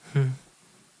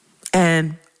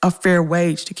and a fair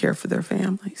wage to care for their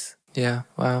families. Yeah,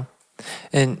 wow.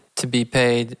 And to be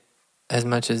paid as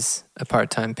much as a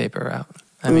part-time paper route.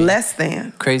 I mean, less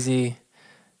than. Crazy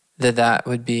that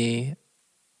would be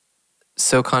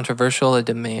so controversial a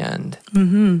demand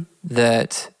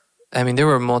that, there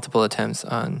were multiple attempts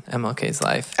on MLK's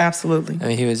life.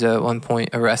 Absolutely. He was at one point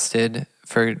arrested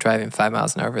for driving 5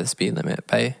 miles an hour over the speed limit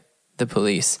by the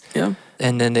police. Yeah.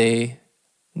 And then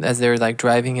as they were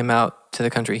driving him out to the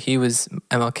country,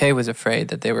 MLK was afraid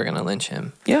that they were going to lynch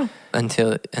him. Yeah.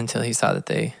 Until he saw that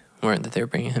they weren't, that they were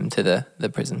bringing him to the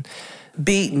prison.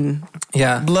 Beaten.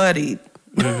 Yeah. Bloodied.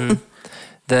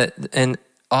 And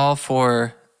all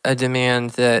for a demand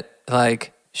that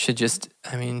should just,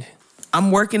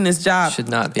 I'm working this job. Should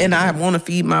not be. And I want to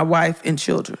feed my wife and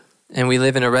children. And we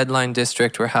live in a red line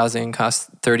district where housing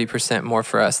costs 30% more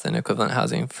for us than equivalent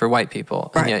housing for white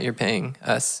people. Right. And yet you're paying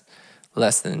us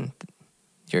less than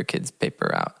your kid's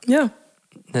paper route. Yeah.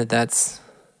 That's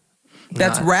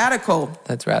radical.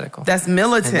 That's radical. That's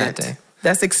militant. In that day.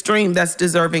 That's extreme. That's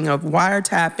deserving of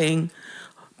wiretapping,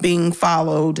 being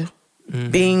followed,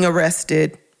 being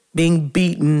arrested, being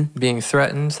beaten. Being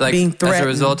threatened. Like, being threatened. As a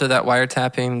result of that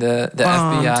wiretapping, the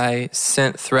FBI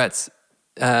sent threats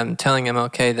telling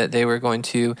MLK that they were going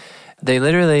to, they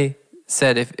literally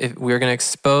said if we were going to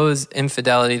expose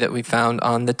infidelity that we found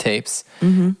on the tapes,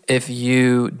 if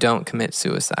you don't commit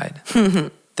suicide.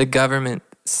 The government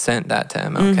sent that to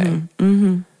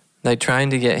MLK. Like trying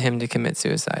to get him to commit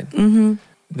suicide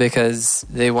because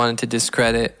they wanted to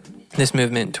discredit this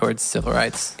movement towards civil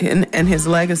rights. And his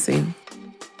legacy.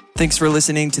 Thanks for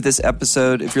listening to this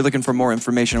episode. If you're looking for more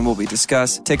information on what we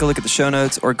discussed, take a look at the show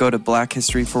notes or go to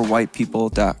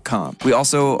blackhistoryforwhitepeople.com. We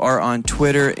also are on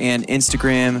Twitter and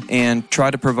Instagram and try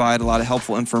to provide a lot of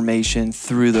helpful information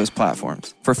through those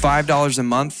platforms. For $5 a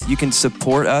month, you can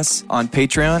support us on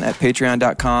Patreon at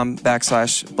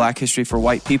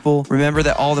patreon.com/blackhistoryforwhitepeople. Remember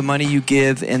that all the money you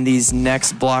give in these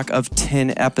next block of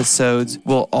 10 episodes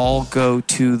will all go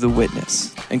to the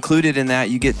witness. Included in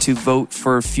that, you get to vote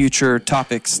for future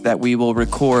topics that we will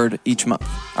record each month.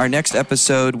 Our next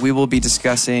episode, we will be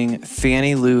discussing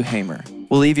Fannie Lou Hamer.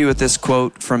 We'll leave you with this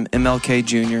quote from MLK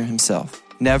Jr. himself.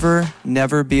 Never,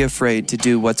 never be afraid to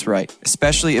do what's right,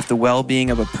 especially if the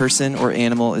well-being of a person or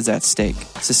animal is at stake.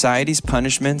 Society's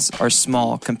punishments are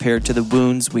small compared to the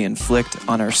wounds we inflict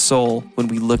on our soul when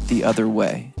we look the other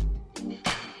way.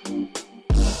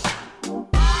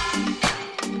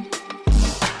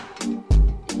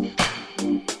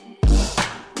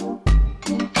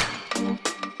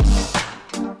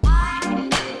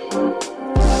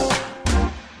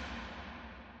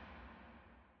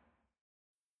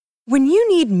 When you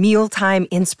need mealtime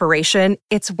inspiration,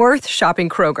 it's worth shopping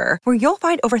Kroger, where you'll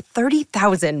find over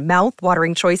 30,000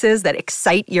 mouth-watering choices that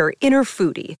excite your inner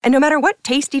foodie. And no matter what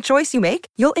tasty choice you make,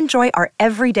 you'll enjoy our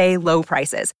everyday low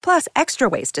prices, plus extra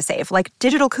ways to save, like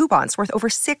digital coupons worth over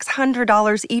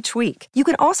 $600 each week. You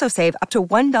can also save up to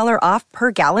 $1 off per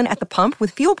gallon at the pump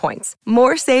with fuel points.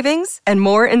 More savings and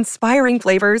more inspiring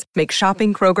flavors make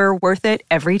shopping Kroger worth it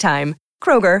every time.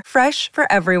 Kroger, fresh for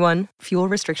everyone. Fuel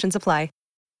restrictions apply.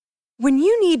 When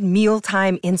you need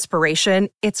mealtime inspiration,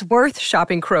 it's worth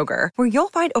shopping Kroger, where you'll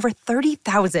find over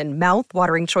 30,000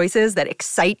 mouth-watering choices that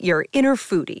excite your inner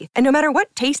foodie. And no matter what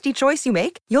tasty choice you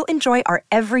make, you'll enjoy our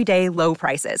everyday low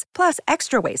prices, plus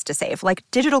extra ways to save, like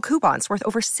digital coupons worth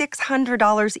over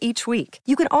 $600 each week.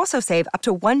 You can also save up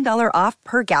to $1 off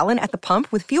per gallon at the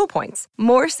pump with fuel points.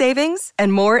 More savings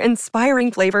and more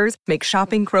inspiring flavors make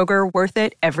shopping Kroger worth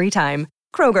it every time.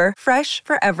 Kroger, fresh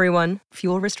for everyone.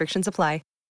 Fuel restrictions apply.